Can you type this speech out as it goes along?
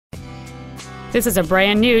This is a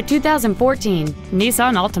brand new 2014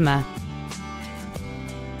 Nissan Altima.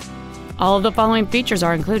 All of the following features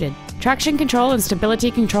are included: traction control and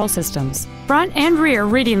stability control systems, front and rear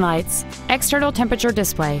reading lights, external temperature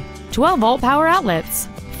display, 12-volt power outlets,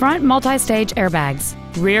 front multi-stage airbags,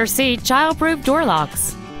 rear seat child-proof door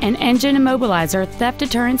locks, an engine immobilizer theft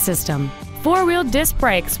deterrent system, four-wheel disc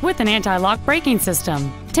brakes with an anti-lock braking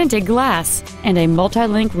system, tinted glass, and a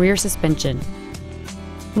multi-link rear suspension.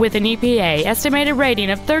 With an EPA estimated rating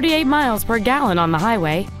of 38 miles per gallon on the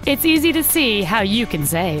highway, it's easy to see how you can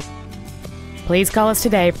save. Please call us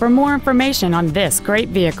today for more information on this great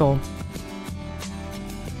vehicle.